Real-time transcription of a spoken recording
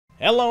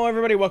Hello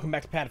everybody, welcome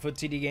back to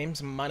PadFootTD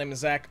Games. My name is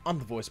Zach, I'm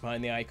the voice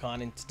behind the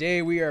icon, and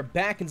today we are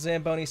back in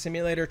Zamboni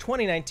Simulator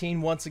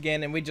 2019 once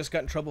again, and we just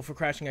got in trouble for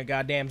crashing a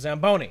goddamn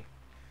Zamboni.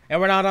 And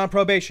we're not on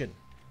probation.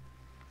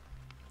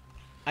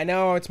 I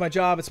know, it's my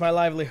job, it's my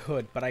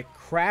livelihood, but I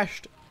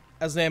crashed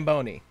a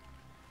Zamboni.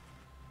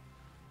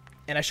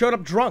 And I showed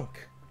up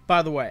drunk,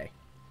 by the way.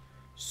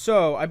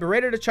 So, I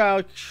berated a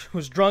child who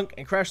was drunk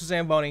and crashed a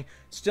Zamboni,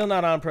 still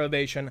not on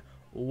probation.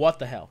 What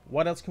the hell?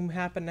 What else can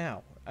happen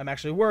now? I'm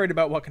actually worried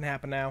about what can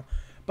happen now,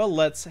 but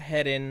let's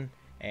head in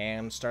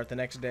and start the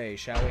next day,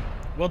 shall we?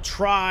 We'll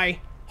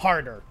try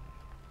harder.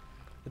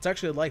 It's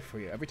actually a life for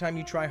you. Every time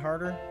you try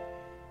harder,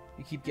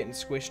 you keep getting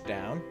squished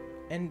down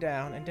and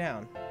down and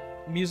down.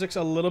 Music's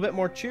a little bit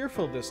more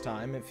cheerful this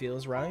time, it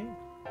feels, right?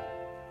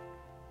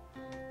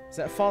 Is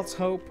that false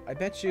hope? I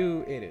bet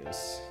you it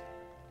is.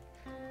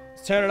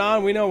 Let's turn it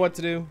on, we know what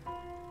to do.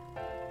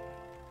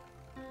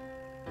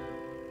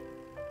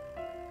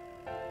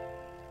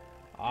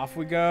 Off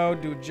we go,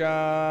 do a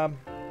job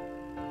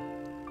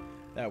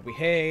that we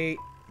hate.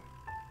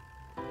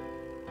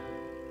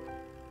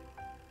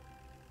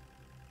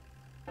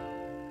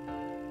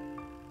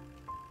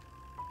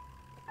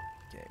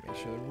 Okay, make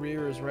sure the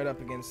rear is right up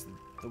against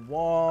the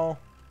wall.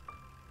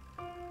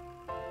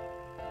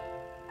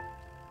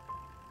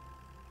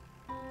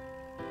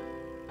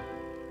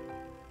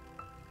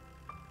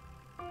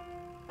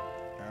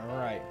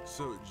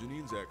 So,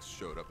 Janine's ex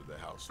showed up at the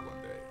house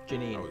one day.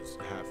 Janine. I was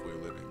halfway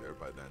living there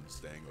by then,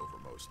 staying over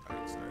most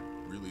nights, and I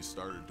really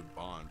started to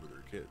bond with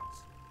her kids.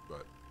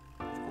 But,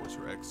 of course,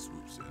 her ex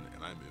swoops in,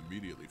 and I'm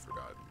immediately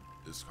forgotten,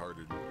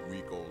 discarded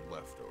week-old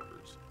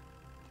leftovers.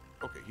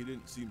 Okay, he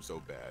didn't seem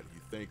so bad. He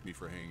thanked me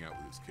for hanging out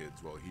with his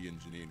kids while he and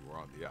Janine were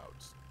on the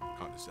outs.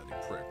 Condescending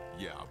prick,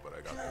 yeah, but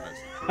I got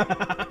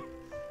the message.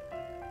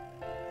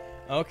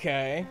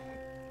 Okay.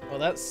 Well,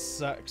 that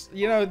sucks.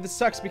 You know, this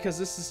sucks because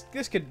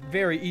this could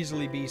very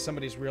easily be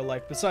somebody's real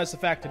life, besides the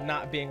fact of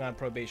not being on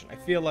probation. I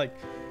feel like,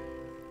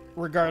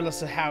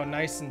 regardless of how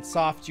nice and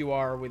soft you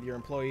are with your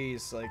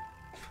employees, like,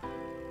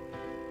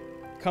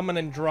 coming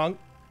in drunk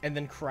and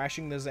then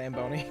crashing the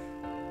Zamboni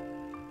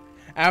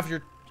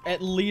after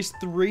at least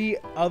 3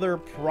 other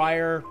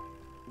prior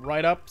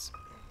write-ups,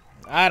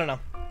 I don't know.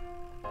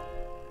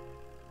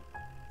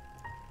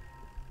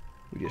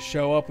 We just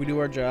show up, we do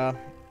our job.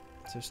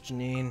 It's just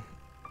Janine.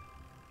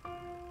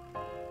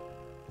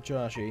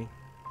 Joshy.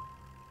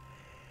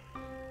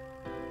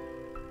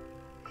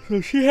 So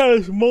she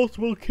has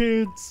multiple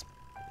kids.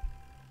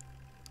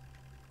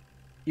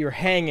 You're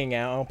hanging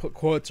out. I'll put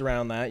quotes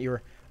around that.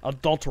 You're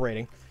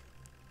adulterating.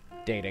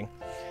 Dating.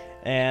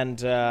 And,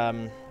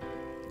 yeah,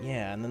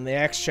 and then the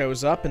ex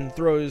shows up and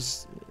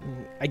throws...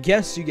 I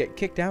guess you get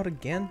kicked out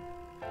again?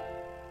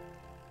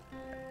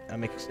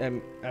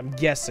 I'm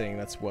guessing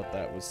that's what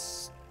that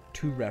was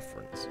to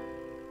reference.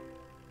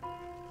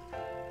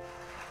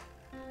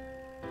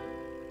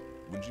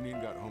 When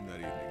Janine got home that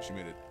evening, she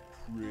made it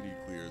pretty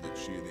clear that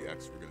she and the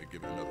ex were going to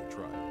give it another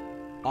try.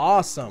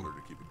 Awesome. I told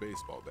her to keep a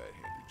baseball bat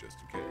handy just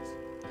in case.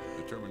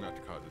 Determined not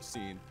to cause a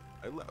scene,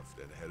 I left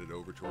and headed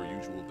over to our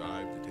usual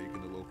dive to take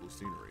in the local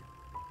scenery.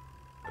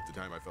 At the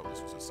time, I felt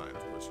this was a sign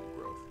of personal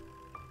growth.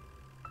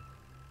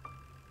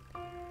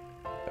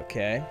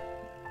 Okay.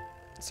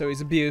 So he's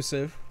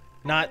abusive.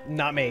 Not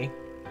me.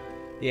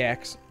 The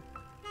ex.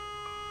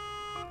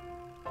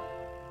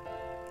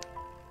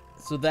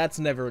 So that's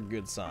never a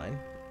good sign.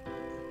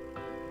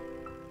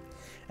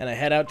 And I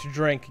head out to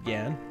drink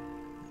again.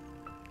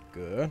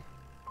 Good.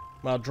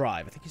 Well,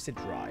 drive. I think you said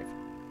drive.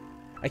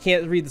 I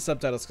can't read the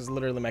subtitles because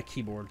literally my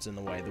keyboard's in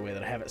the way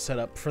that I have it set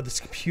up for this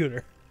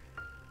computer.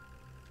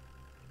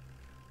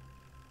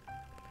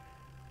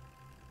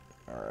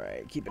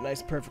 Alright, keep it nice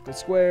and perfectly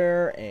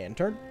square, and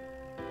turn.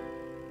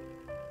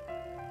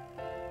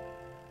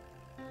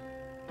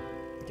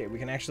 Okay, we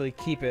can actually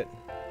keep it,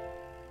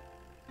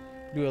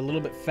 do a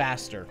little bit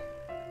faster.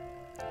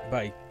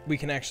 We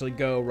can actually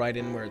go right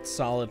in where it's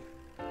solid.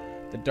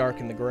 The dark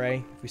and the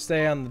gray. If we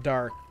stay on the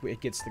dark,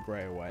 it gets the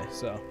gray away.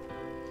 So,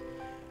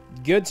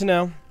 good to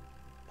know.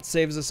 It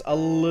saves us a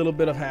little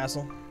bit of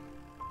hassle.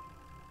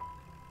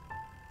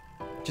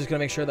 Just gonna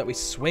make sure that we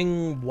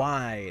swing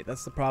wide.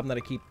 That's the problem that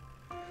I keep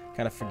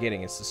kind of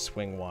forgetting, is to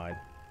swing wide.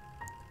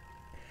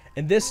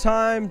 And this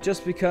time,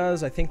 just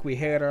because I think we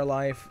hate our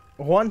life,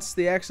 once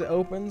the exit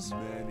opens...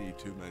 Many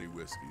too many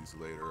whiskeys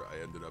later,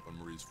 I ended up on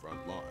Marie's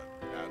front lawn,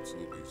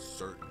 absolutely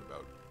certain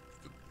about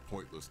the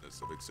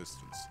pointlessness of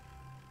existence.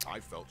 I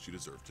felt she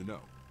deserved to know.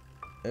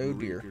 Oh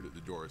Marie dear. appeared at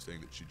the door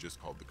saying that she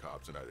just called the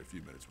cops and I had a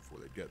few minutes before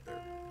they'd get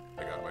there.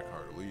 I got in my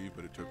car to leave,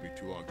 but it took me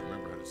too long to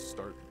remember how to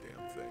start the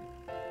damn thing.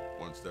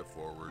 1 step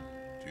forward,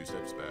 2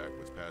 steps back,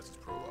 was past his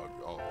prologue,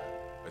 all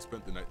that. I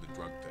spent the night in the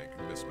drunk tank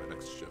and missed my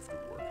next shift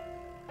at work.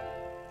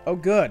 Oh,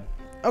 good.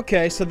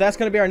 Okay, so that's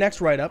going to be our next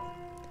write-up.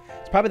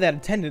 It's probably that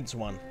attendance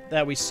one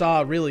that we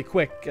saw really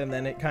quick and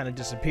then it kind of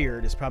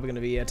disappeared. It's probably going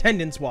to be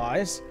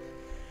attendance-wise.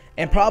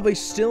 And probably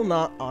still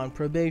not on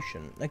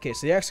probation. Okay,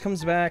 so the ex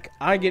comes back.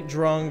 I get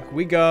drunk.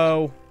 We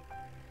go.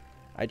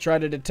 I try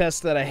to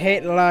detest that I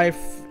hate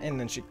life, and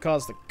then she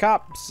calls the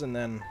cops, and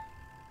then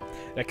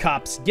The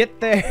cops get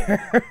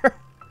there.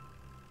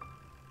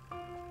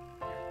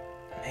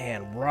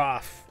 Man,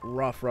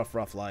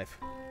 rough life.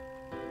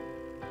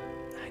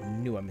 I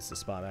knew I missed a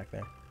spot back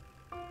there.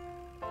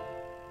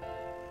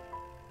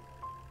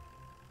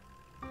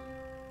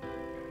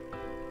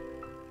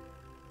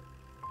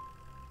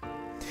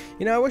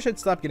 You know, I wish I'd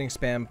stop getting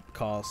spam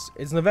calls.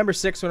 It's November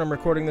 6th when I'm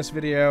recording this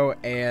video,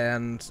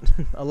 and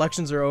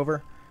elections are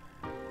over.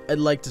 I'd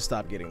like to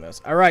stop getting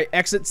those. Alright,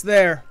 exit's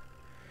there.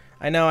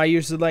 I know I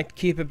usually like to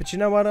keep it, but you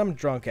know what? I'm a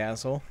drunk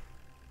asshole.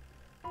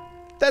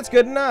 That's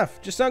good enough.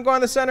 Just don't go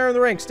on the center of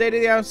the rink. Stay to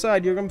the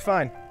outside. You're gonna be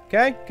fine.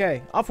 Okay?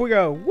 Okay. Off we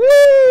go.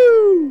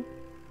 Woo!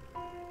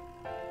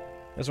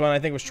 This one I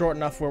think was short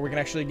enough where we can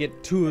actually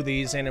get 2 of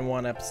these in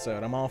one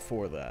episode. I'm all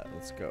for that.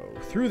 Let's go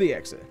through the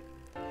exit.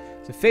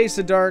 So face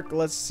the dark.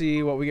 Let's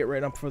see what we get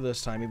right up for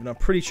this time. Even though I'm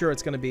pretty sure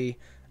it's gonna be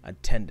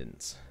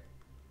attendance.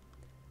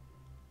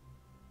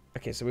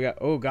 Okay, so we got.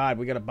 Oh God,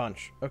 we got a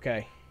bunch.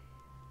 Okay.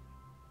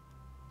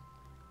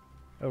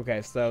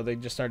 Okay, so they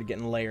just started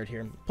getting layered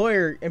here.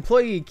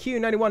 Employee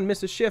Q91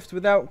 missed a shift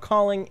without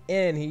calling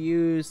in. He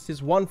used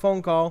his one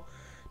phone call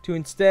to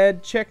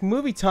instead check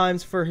movie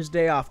times for his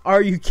day off.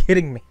 Are you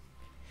kidding me?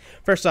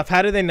 First off,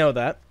 how do they know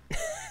that?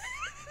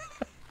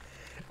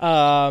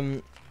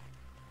 Oh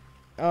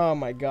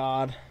my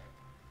God.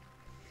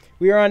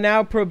 We are on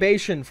now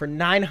probation for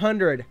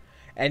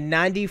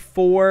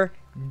 994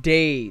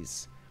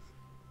 days.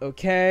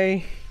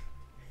 Okay?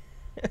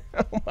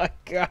 Oh my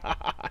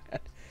God.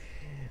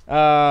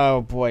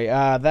 Oh boy.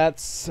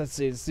 Let's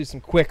see, let's do some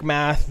quick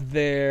math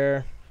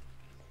there.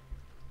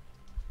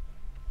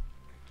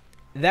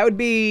 That would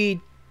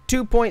be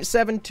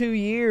 2.72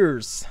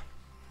 years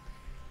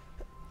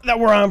that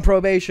we're on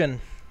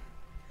probation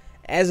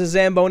as a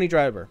Zamboni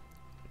driver.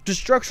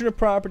 Destruction of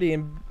property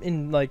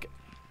and like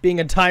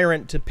being a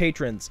tyrant to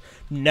patrons.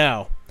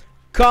 No.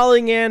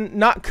 Calling in,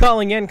 not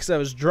calling in because I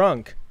was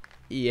drunk.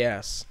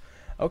 Yes.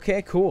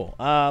 Okay, cool.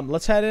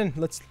 Let's head in.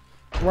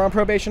 We're on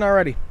probation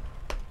already.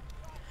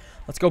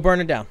 Let's go burn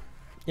it down.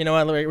 You know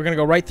what? We're going to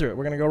go right through it.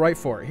 We're going to go right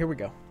for it. Here we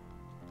go.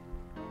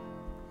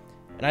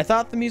 And I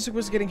thought the music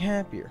was getting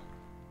happier.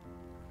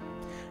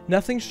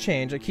 Nothing's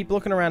changed. I keep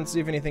looking around to see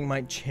if anything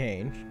might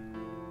change.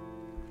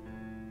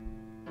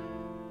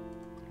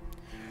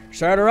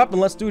 Start her up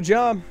and let's do a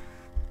job.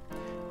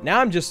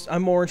 Now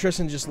I'm more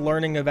interested in just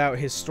learning about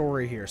his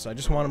story here, so I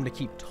just want him to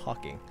keep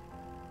talking.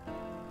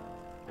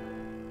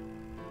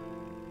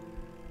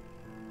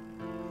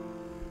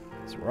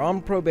 So we're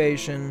on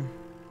probation.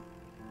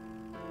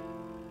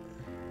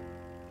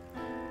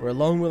 We're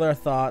alone with our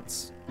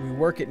thoughts. We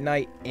work at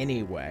night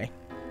anyway.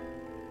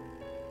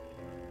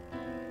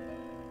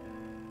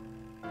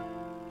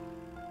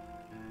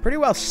 Pretty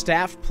well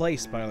staffed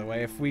place, by the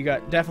way. If we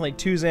got definitely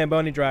 2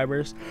 Zamboni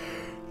drivers,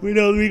 we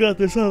know we got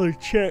this other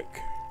chick.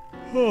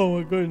 Oh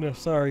my goodness,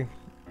 sorry.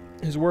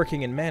 Who's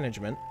working in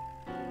management.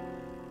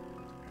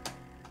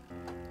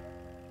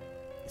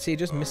 See, he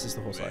just misses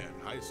the whole side.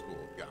 High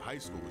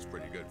school was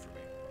pretty good for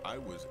me. I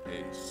was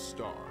a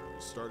star,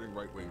 starting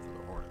right wing for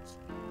the Hornets.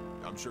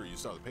 I'm sure you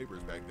saw the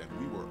papers back then.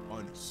 We were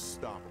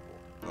unstoppable.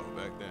 Oh,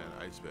 back then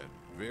I spent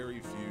very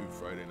few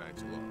Friday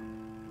nights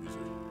alone. It was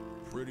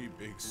a pretty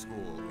big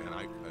school, and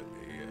I cut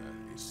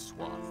a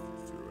swath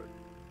through it.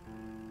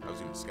 I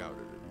was even scouted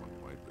at one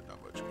point, but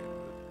not much came of it.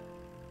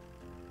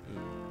 It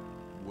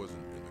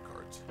wasn't in the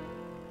cards.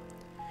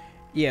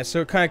 Yeah,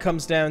 so it kind of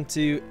comes down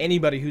to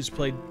anybody who's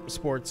played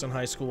sports in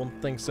high school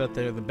and thinks that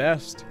they're the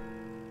best.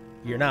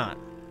 You're not.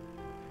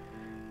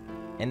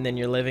 And then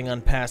you're living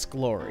on past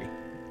glory.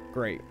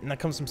 Great. And that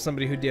comes from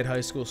somebody who did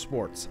high school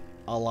sports.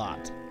 A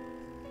lot.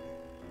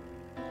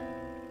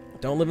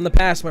 Don't live in the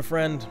past, my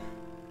friend.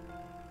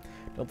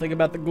 Don't think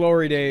about the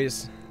glory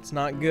days. It's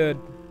not good.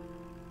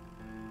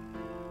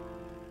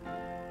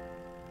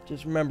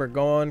 Just remember,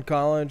 going to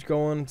college,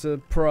 going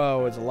to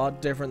pro is a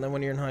lot different than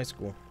when you're in high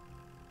school.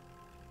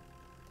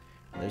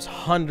 There's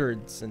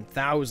hundreds and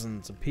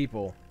thousands of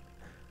people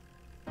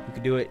who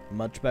can do it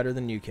much better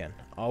than you can.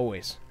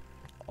 Always.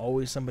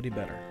 Always somebody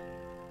better.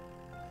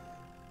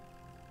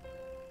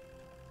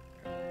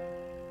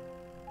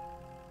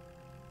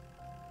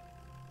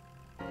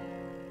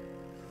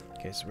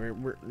 Okay, so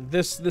we're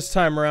this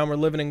time around we're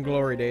living in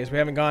glory days. We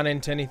haven't gone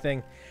into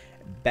anything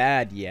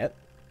bad yet.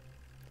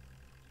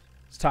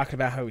 Let's talk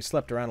about how we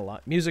slept around a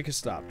lot. Music has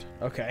stopped.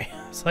 Okay.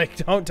 It's like,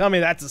 don't tell me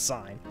that's a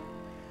sign.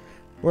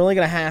 We're only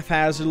going to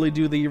haphazardly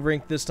do the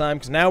rink this time,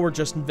 because now we're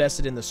just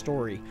invested in the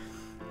story.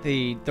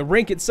 The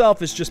rink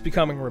itself is just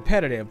becoming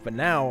repetitive, but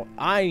now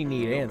I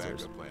need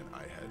answers. Backup plan,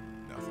 I had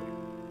nothing.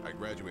 I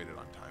graduated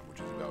on time, which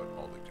is about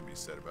all that can be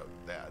said about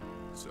that,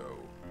 so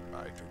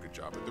I took a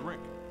job at the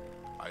rink.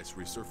 Ice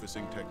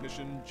resurfacing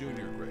technician,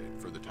 junior grade,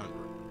 for the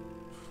Tundra.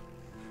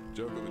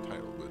 Joke of a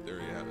title, but there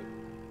you have it.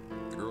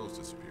 The girls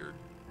disappeared.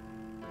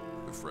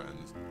 The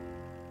friends.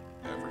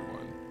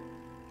 Everyone.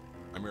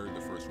 I married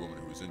the first woman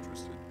who was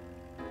interested.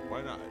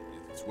 Why not?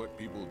 It's what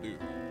people do,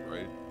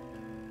 right?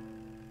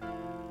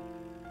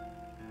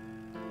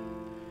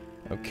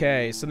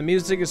 Okay, so the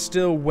music is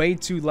still way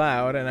too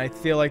loud, and I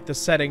feel like the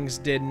settings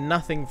did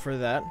nothing for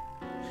that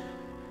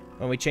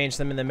when we changed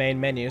them in the main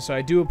menu, so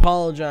I do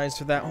apologize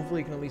for that.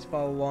 Hopefully you can at least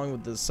follow along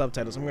with the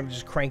subtitles. I'm going to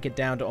just crank it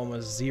down to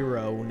almost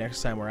 0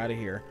 next time we're out of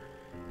here.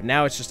 And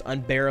now it's just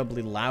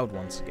unbearably loud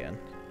once again.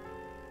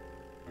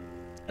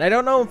 And I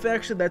don't know if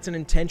actually that's an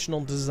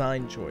intentional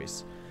design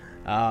choice.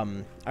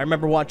 I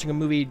remember watching a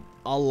movie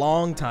a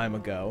long time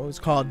ago. It was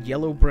called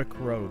Yellow Brick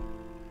Road.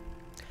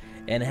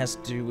 And it has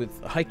to do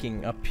with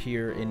hiking up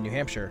here in New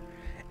Hampshire.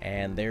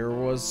 And there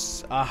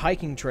was a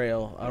hiking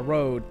trail, a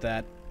road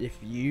that if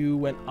you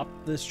went up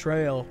this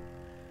trail,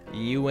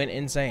 you went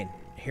insane.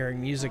 Hearing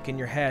music in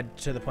your head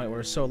to the point where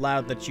it's so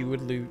loud that you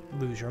would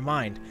lose your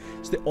mind.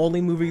 It's the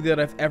only movie that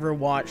I've ever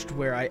watched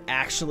where I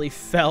actually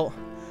felt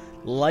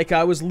like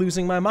I was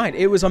losing my mind.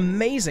 It was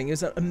amazing. It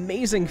was an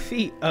amazing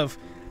feat of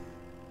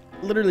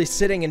literally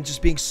sitting and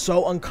just being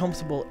so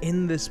uncomfortable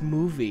in this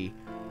movie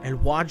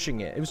and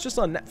watching it. It was just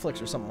on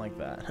Netflix or something like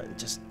that. It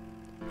just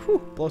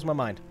blows my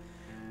mind.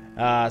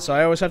 So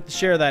I always have to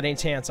share that any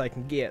chance I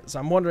can get. So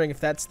I'm wondering if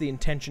that's the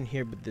intention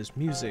here with this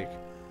music,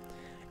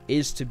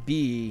 is to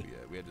be...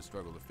 Yeah, we had to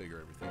struggle to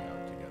figure everything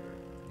out together.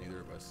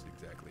 Neither of us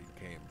exactly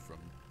came from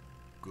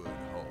good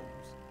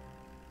homes.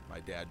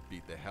 My dad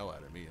beat the hell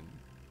out of me,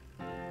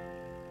 and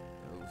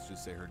let's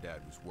just say her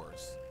dad was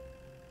worse.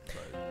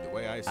 But the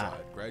way I saw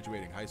it,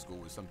 graduating high school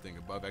was something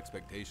above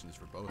expectations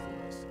for both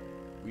of us.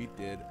 We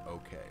did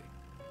okay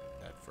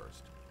at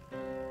first.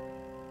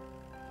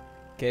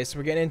 Okay, so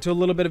we're getting into a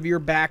little bit of your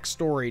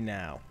backstory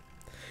now.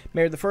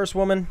 Married the first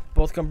woman,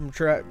 both come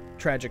from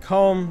tragic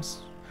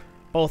homes,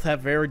 both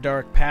have very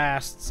dark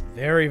pasts,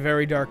 very,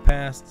 very dark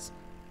pasts.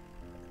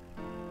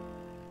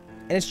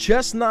 And it's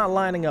just not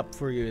lining up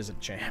for you as a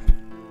champ.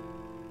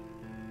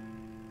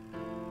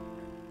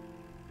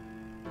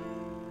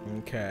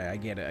 Okay, I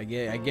get it.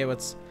 I get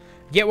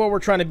what we're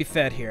trying to be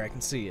fed here. I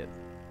can see it.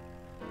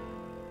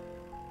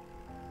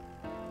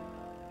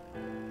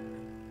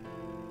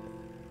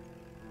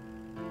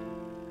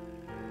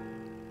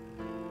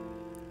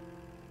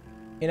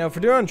 You know, if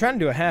we're trying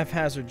to do a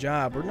haphazard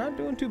job, we're not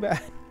doing too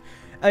bad.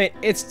 I mean,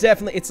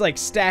 it's like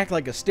stacked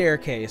like a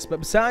staircase, but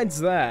besides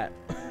that,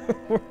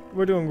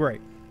 we're doing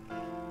great.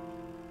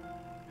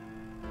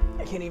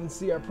 I can't even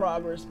see our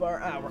progress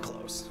bar. Ah, we're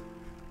close.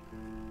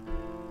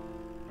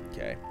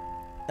 Okay.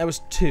 That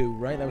was 2,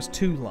 right? That was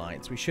 2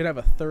 lines. We should have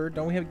a third.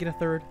 Don't we get a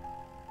third?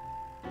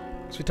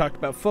 So we talked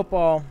about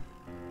football,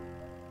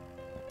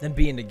 then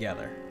being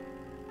together.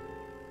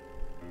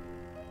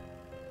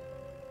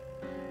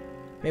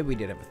 Maybe we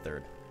did have a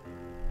third.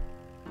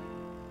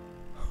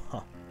 Huh.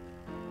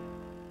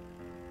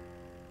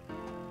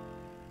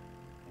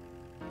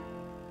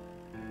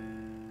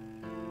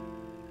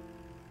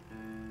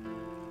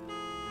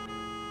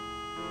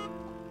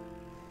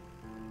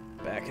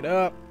 Back it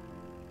up.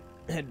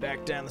 Head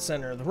back down the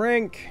center of the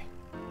rink.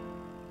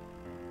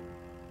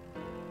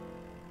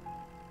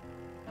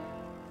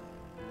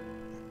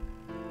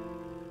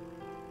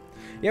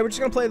 Yeah, we're just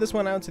going to play this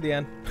one out to the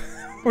end.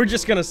 We're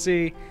just going to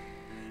see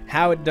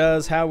how it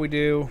does, how we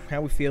do,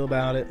 how we feel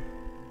about it.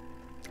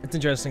 It's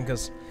interesting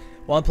because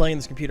while I'm playing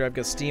this computer, I've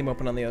got Steam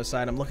open on the other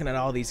side. I'm looking at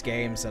all these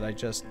games that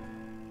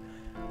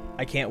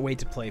I can't wait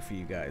to play for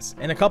you guys.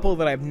 And a couple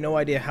that I have no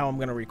idea how I'm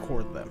going to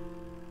record them,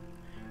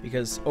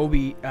 because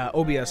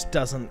OBS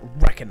doesn't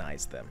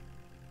recognize them.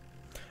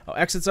 Oh,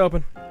 exit's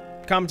open.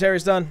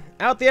 Commentary's done.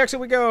 Out the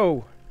exit we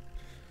go.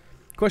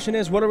 Question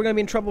is, what are we going to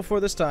be in trouble for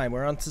this time?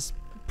 We're on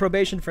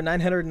probation for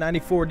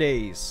 994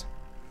 days.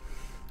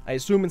 I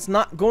assume it's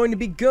not going to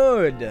be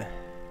good.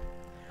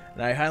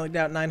 And I highly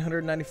doubt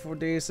 994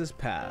 days has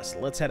passed.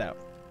 Let's head out.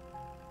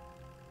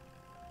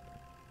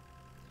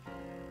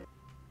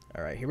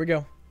 Alright, here we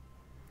go.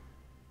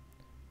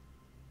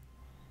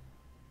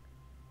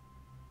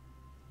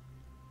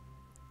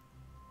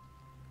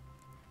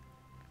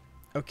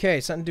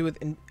 Okay, something to do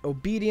with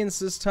obedience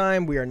this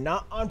time. We are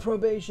not on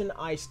probation.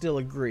 I still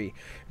agree.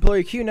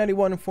 Employee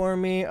Q91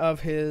 informed me of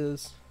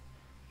his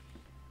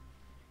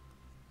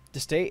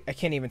distaste. I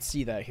can't even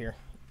see that here.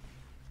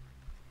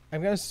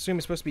 I'm going to assume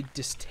it's supposed to be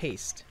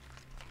distaste.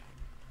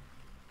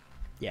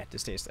 Yeah,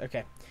 distaste.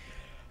 Okay.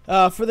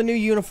 For the new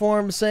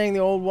uniform, saying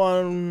the old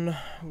one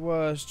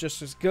was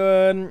just as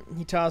good.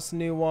 He tossed the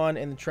new one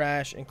in the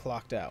trash and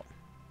clocked out.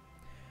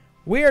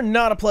 We are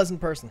not a pleasant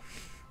person.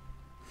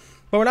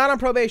 But we're not on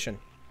probation.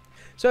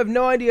 So I have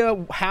no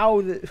idea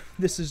how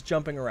this is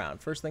jumping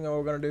around. First thing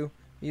we're going to do,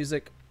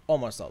 music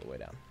almost all the way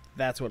down.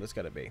 That's what it's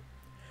going to be.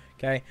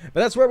 Okay?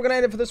 But that's where we're going to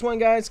end it for this one,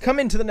 guys. Come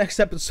into the next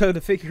episode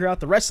to figure out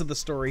the rest of the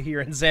story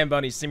here in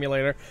Zamboni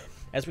Simulator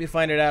as we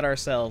find it out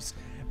ourselves.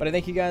 But I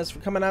thank you guys for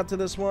coming out to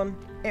this one,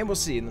 and we'll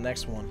see you in the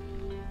next one.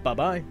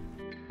 Bye-bye.